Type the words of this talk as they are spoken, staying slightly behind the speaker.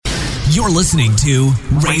You're listening to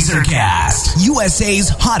RazorCast,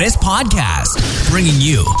 USA's hottest podcast, bringing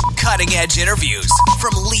you cutting-edge interviews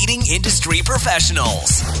from leading industry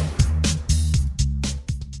professionals.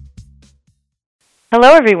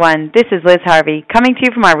 Hello, everyone. This is Liz Harvey, coming to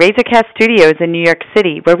you from our RazorCast studios in New York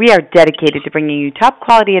City, where we are dedicated to bringing you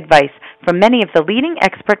top-quality advice from many of the leading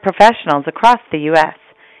expert professionals across the U.S.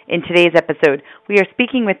 In today's episode, we are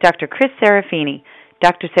speaking with Dr. Chris Serafini.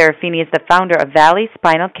 Dr. Serafini is the founder of Valley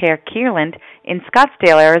Spinal Care Kierland in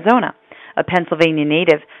Scottsdale, Arizona. A Pennsylvania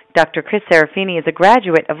native, Dr. Chris Serafini is a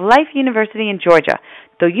graduate of Life University in Georgia,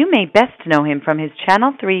 though you may best know him from his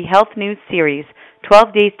Channel 3 Health News series,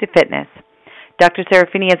 12 Days to Fitness. Dr.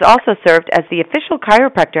 Serafini has also served as the official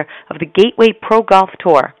chiropractor of the Gateway Pro Golf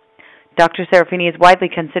Tour. Dr. Serafini is widely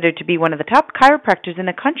considered to be one of the top chiropractors in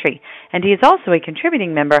the country, and he is also a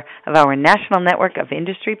contributing member of our national network of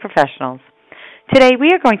industry professionals. Today, we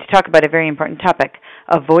are going to talk about a very important topic,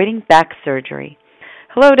 avoiding back surgery.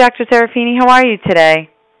 Hello, Dr. Serafini. How are you today?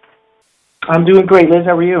 I'm doing great, Liz.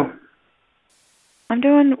 How are you? I'm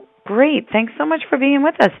doing great. Thanks so much for being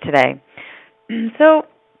with us today. So,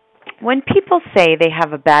 when people say they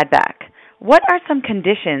have a bad back, what are some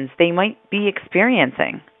conditions they might be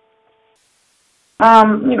experiencing?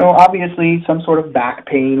 Obviously some sort of back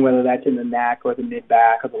pain, whether that's in the neck or the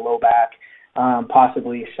mid-back or the low back,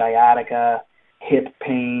 possibly sciatica, hip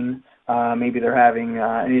pain. Maybe they're having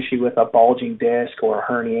an issue with a bulging disc or a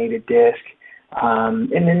herniated disc.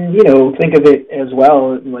 And then, think of it as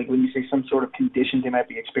well, like when you say some sort of condition they might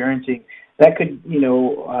be experiencing, that could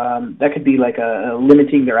be like a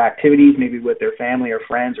limiting their activities, maybe with their family or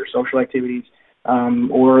friends or social activities,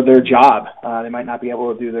 or their job. They might not be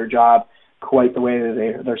able to do their job quite the way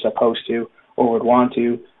that they're supposed to or would want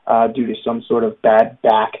to due to some sort of bad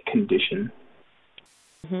back condition.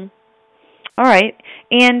 Mm-hmm. All right.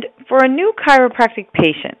 And for a new chiropractic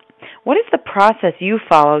patient, what is the process you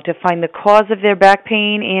follow to find the cause of their back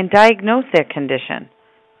pain and diagnose their condition?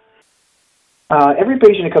 Every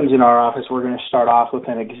patient that comes in our office, we're going to start off with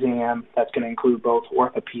an exam that's going to include both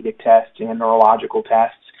orthopedic tests and neurological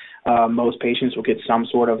tests. Most patients will get some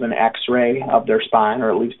sort of an X-ray of their spine,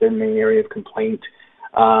 or at least their main area of complaint,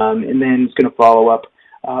 and then it's going to follow up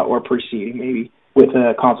or proceed maybe with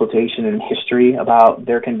a consultation and history about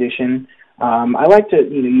their condition. I like to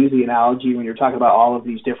use the analogy when you're talking about all of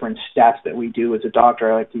these different steps that we do as a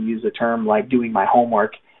doctor. I like to use the term like doing my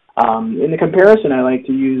homework. And the comparison I like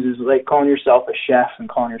to use is like calling yourself a chef and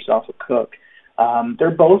calling yourself a cook. They're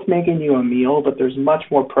both making you a meal, but there's much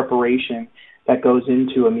more preparation that goes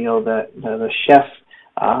into a meal that the chef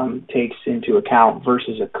takes into account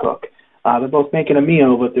versus a cook. They're both making a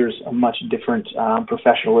meal, but there's a much different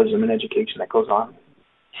professionalism and education that goes on.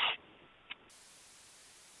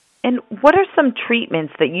 And what are some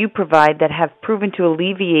treatments that you provide that have proven to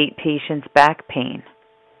alleviate patients' back pain?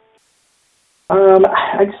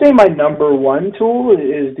 I'd say my number one tool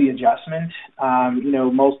is the adjustment.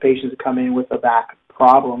 Most patients come in with a back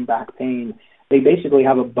problem, back pain. They basically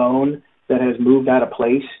have a bone that has moved out of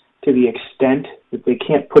place to the extent that they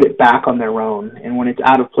can't put it back on their own. And when it's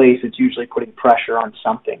out of place, it's usually putting pressure on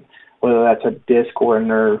something, whether that's a disc or a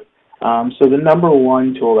nerve. So the number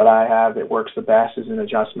one tool that I have that works the best is an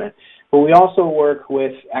adjustment. But we also work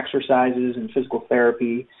with exercises and physical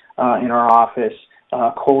therapy in our office,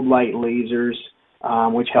 cold light lasers,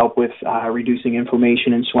 which help with reducing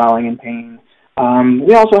inflammation and swelling and pain.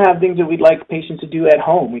 We also have things that we'd like patients to do at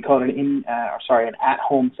home. We call it an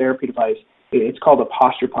at-home therapy device. It's called a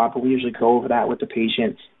posture pump, but we usually go over that with the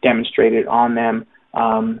patient, demonstrate it on them,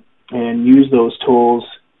 and use those tools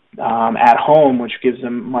at home, which gives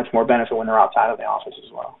them much more benefit when they're outside of the office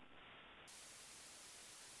as well.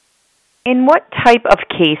 In what type of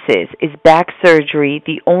cases is back surgery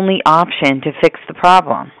the only option to fix the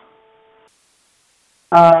problem?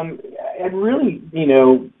 I'd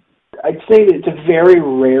say that it's a very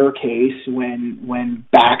rare case when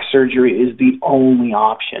back surgery is the only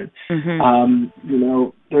option. Mm-hmm.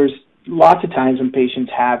 There's lots of times when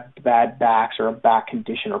patients have bad backs or a back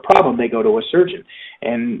condition or problem, they go to a surgeon,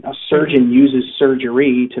 and a surgeon uses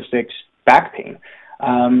surgery to fix back pain.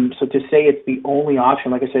 So to say it's the only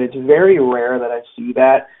option, like I said, it's very rare that I see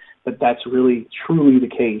that, but that's really truly the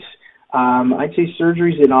case. I'd say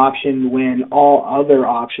surgery is an option when all other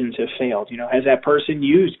options have failed. Has that person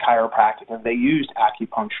used chiropractic? Have they used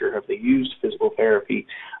acupuncture? Have they used physical therapy?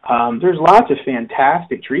 There's lots of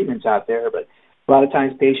fantastic treatments out there, but a lot of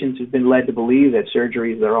times patients have been led to believe that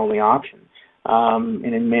surgery is their only option. And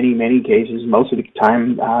in many, many cases, most of the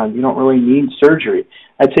time, you don't really need surgery.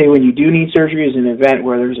 I'd say when you do need surgery is an event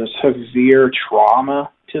where there's a severe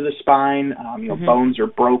trauma to the spine. Bones are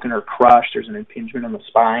broken or crushed. There's an impingement on the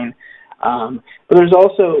spine. But there's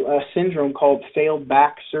also a syndrome called failed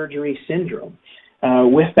back surgery syndrome.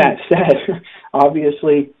 With that said,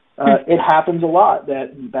 obviously, it happens a lot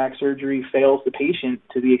that back surgery fails the patient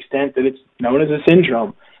to the extent that it's known as a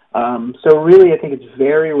syndrome. So really, I think it's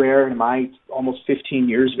very rare. In my almost 15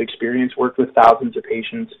 years of experience, worked with thousands of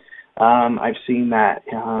patients, I've seen that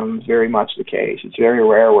very much the case. It's very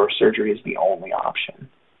rare where surgery is the only option.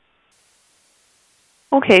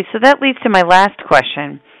 Okay, so that leads to my last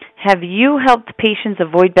question. Have you helped patients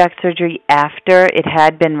avoid back surgery after it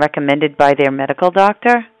had been recommended by their medical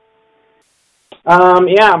doctor?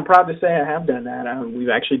 Yeah, I'm proud to say I have done that. We've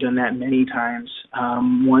actually done that many times.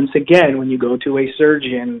 Once again, when you go to a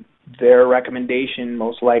surgeon, their recommendation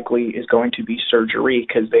most likely is going to be surgery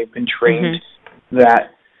because they've been trained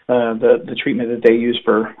that the treatment that they use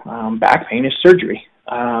for back pain is surgery.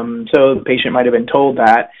 So the patient might have been told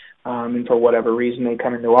that, and for whatever reason, they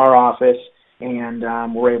come into our office and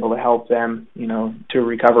we're able to help them, to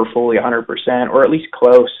recover fully 100% or at least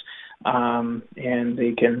close. And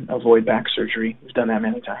they can avoid back surgery. We've done that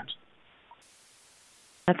many times.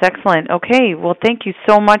 That's excellent. Okay, well, thank you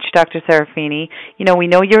so much, Dr. Serafini. We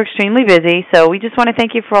know you're extremely busy, so we just want to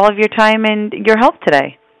thank you for all of your time and your help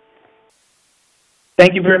today.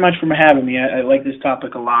 Thank you very much for having me. I like this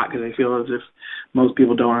topic a lot because I feel as if most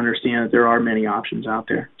people don't understand that there are many options out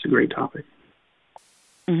there. It's a great topic.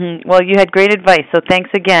 Well, you had great advice, so thanks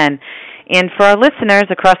again. And for our listeners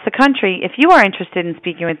across the country, if you are interested in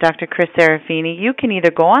speaking with Dr. Chris Serafini, you can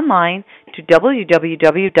either go online to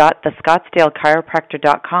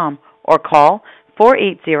www.thescottsdalechiropractor.com or call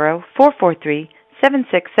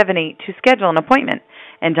 480-443-7678 to schedule an appointment.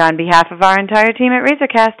 And on behalf of our entire team at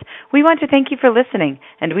RazorCast, we want to thank you for listening,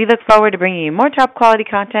 and we look forward to bringing you more top-quality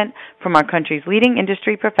content from our country's leading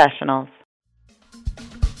industry professionals.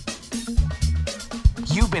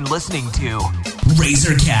 You've been listening to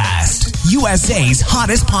RazorCast, USA's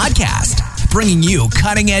hottest podcast, bringing you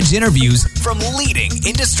cutting-edge interviews from leading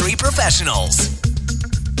industry professionals.